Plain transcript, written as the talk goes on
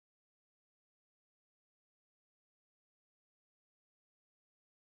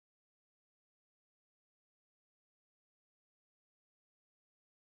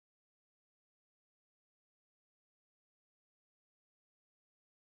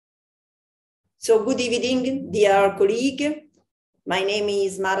So good evening, dear colleague. My name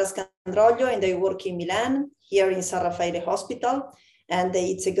is Mara Scandroglio and I work in Milan, here in San Raffaele Hospital. And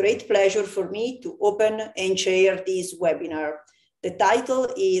it's a great pleasure for me to open and share this webinar. The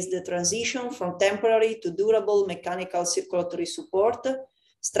title is The Transition from Temporary to Durable Mechanical Circulatory Support,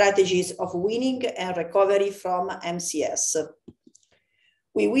 Strategies of Weaning and Recovery from MCS.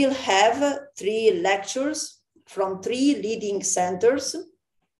 We will have 3 lectures from 3 leading centers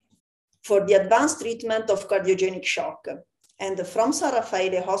for the advanced treatment of cardiogenic shock. And from San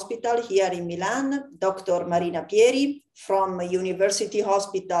Raffaele Hospital here in Milan, Dr. Marina Pieri, from University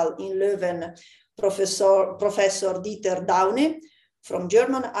Hospital in Leuven, Professor Dieter Daune, from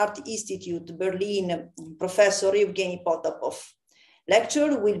German Art Institute, Berlin, Professor Evgeny Potapov.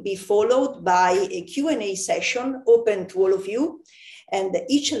 Lecture will be followed by a Q&A session open to all of you, and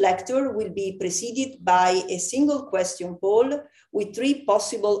each lecture will be preceded by a single question poll with 3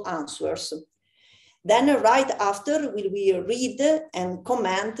 possible answers. Then right after we will read and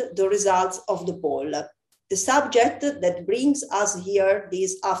comment the results of the poll. The subject that brings us here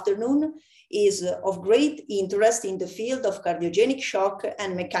this afternoon is of great interest in the field of cardiogenic shock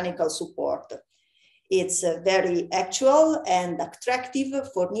and mechanical support. It's very actual and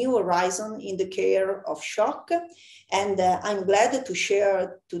attractive for new horizon in the care of shock. And I'm glad to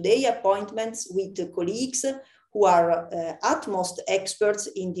share today appointments with colleagues who are utmost experts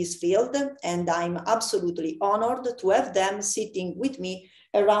in this field. And I'm absolutely honored to have them sitting with me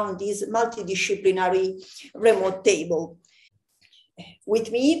around this multidisciplinary remote table. With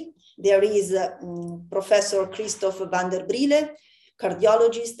me, there is Professor Christophe Vandenbriele,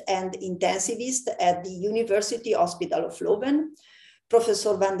 cardiologist and intensivist at the University Hospital of Leuven.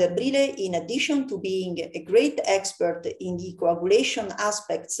 Professor Vandenbriele, in addition to being a great expert in the coagulation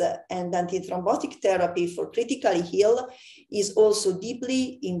aspects and antithrombotic therapy for critically ill, is also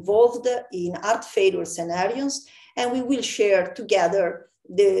deeply involved in heart failure scenarios, and we will share together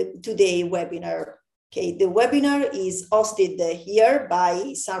the today webinar. Okay, the webinar is hosted here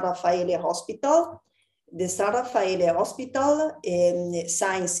by San Raffaele Hospital. The San Raffaele Hospital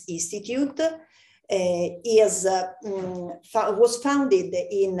Science Institute was founded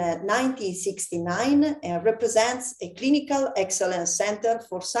in 1969 and represents a clinical excellence center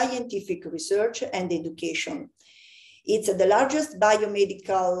for scientific research and education. It's the largest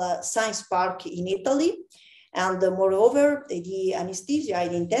biomedical science park in Italy, and moreover, the anesthesia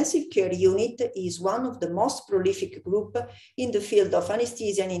and intensive care unit is one of the most prolific groups in the field of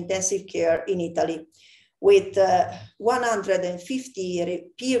anesthesia and intensive care in Italy, with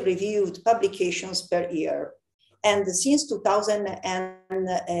 150 peer-reviewed publications per year. And since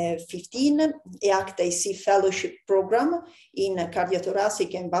 2015, EACTAIC fellowship program in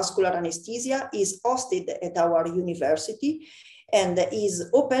cardiothoracic and vascular anesthesia is hosted at our university and is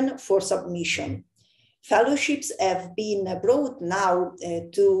open for submission. Fellowships have been brought now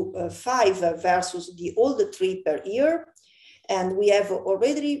to 5 versus the old 3 per year. And we have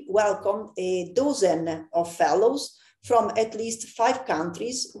already welcomed a dozen of fellows from at least 5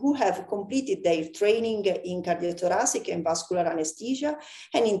 countries who have completed their training in cardiothoracic and vascular anesthesia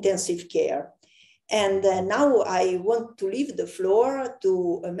and intensive care. And now I want to leave the floor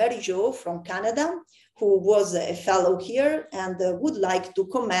to Mary Jo from Canada, who was a fellow here and would like to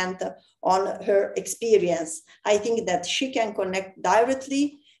comment on her experience. I think that she can connect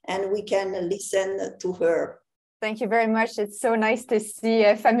directly and we can listen to her. Thank you very much. It's so nice to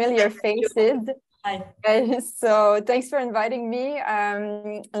see familiar faces. Hi. So thanks for inviting me.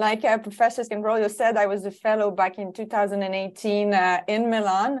 Like Professor Scandroglio said, I was a fellow back in 2018 in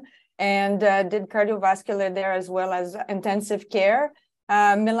Milan and did cardiovascular there as well as intensive care.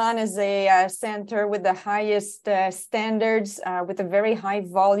 Milan is a center with the highest standards, with a very high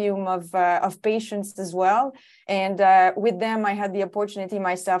volume of patients as well. And with them, I had the opportunity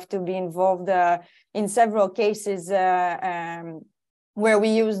myself to be involved in several cases where we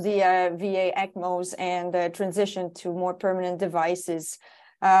use the VA ECMOs and transition to more permanent devices.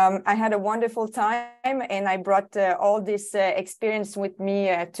 I had a wonderful time and I brought all this experience with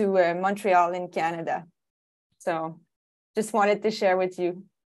me to Montreal in Canada. So just wanted to share with you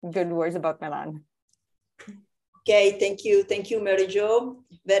good words about Milan. Okay, thank you. Thank you, Mary Jo.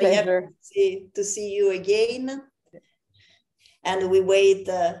 Very Pleasure. happy to see you again. And we wait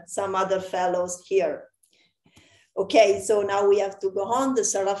some other fellows here. Okay, so now we have to go on. The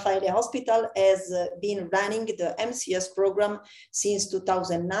San Raffaele Hospital has been running the MCS program since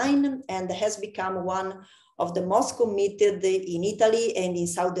 2009 and has become one of the most committed in Italy and in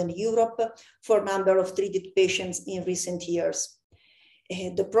Southern Europe for number of treated patients in recent years.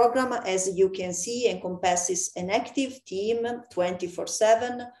 The program, as you can see, encompasses an active team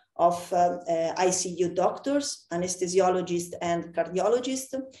 24/7 of ICU doctors, anesthesiologists, and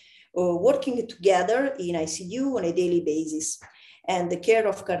cardiologists working together in ICU on a daily basis. And the care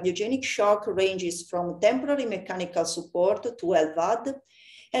of cardiogenic shock ranges from temporary mechanical support to LVAD.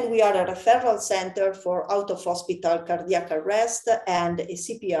 And we are a referral center for out-of-hospital cardiac arrest and a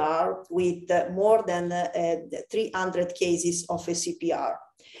CPR with more than 300 cases of a CPR.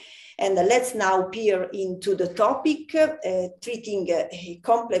 And let's now peer into the topic, treating a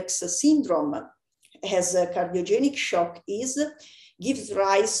complex syndrome as cardiogenic shock gives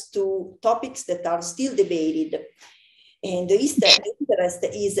rise to topics that are still debated. And the interest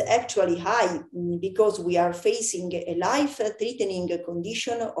is actually high because we are facing a life-threatening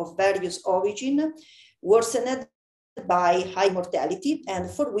condition of various origin, worsened by high mortality, and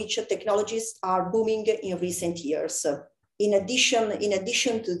for which technologies are booming in recent years. In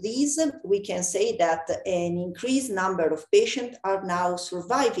addition to these, we can say that an increased number of patients are now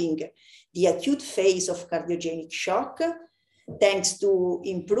surviving the acute phase of cardiogenic shock, thanks to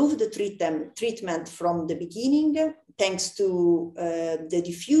improved treatment from the beginning, thanks to the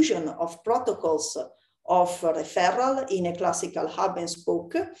diffusion of protocols of referral in a classical hub and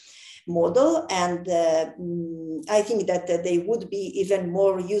spoke model. And I think that they would be even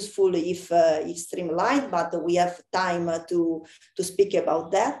more useful if streamlined, but we have time to speak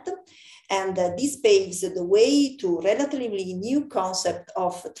about that. And this paves the way to relatively new concept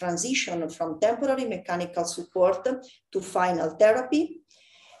of transition from temporary mechanical support to final therapy,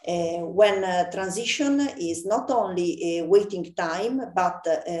 when transition is not only a waiting time, but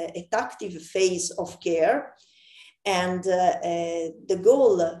a active phase of care. And the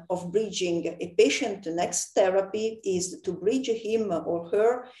goal of bridging a patient to next therapy is to bridge him or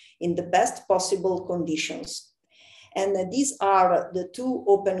her in the best possible conditions. And these are the two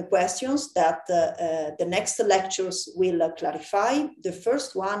open questions that the next lectures will clarify. The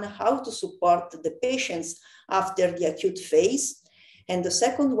first one, how to support the patients after the acute phase. And the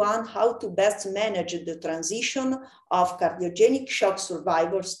second one, how to best manage the transition of cardiogenic shock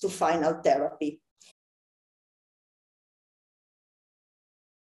survivors to final therapy.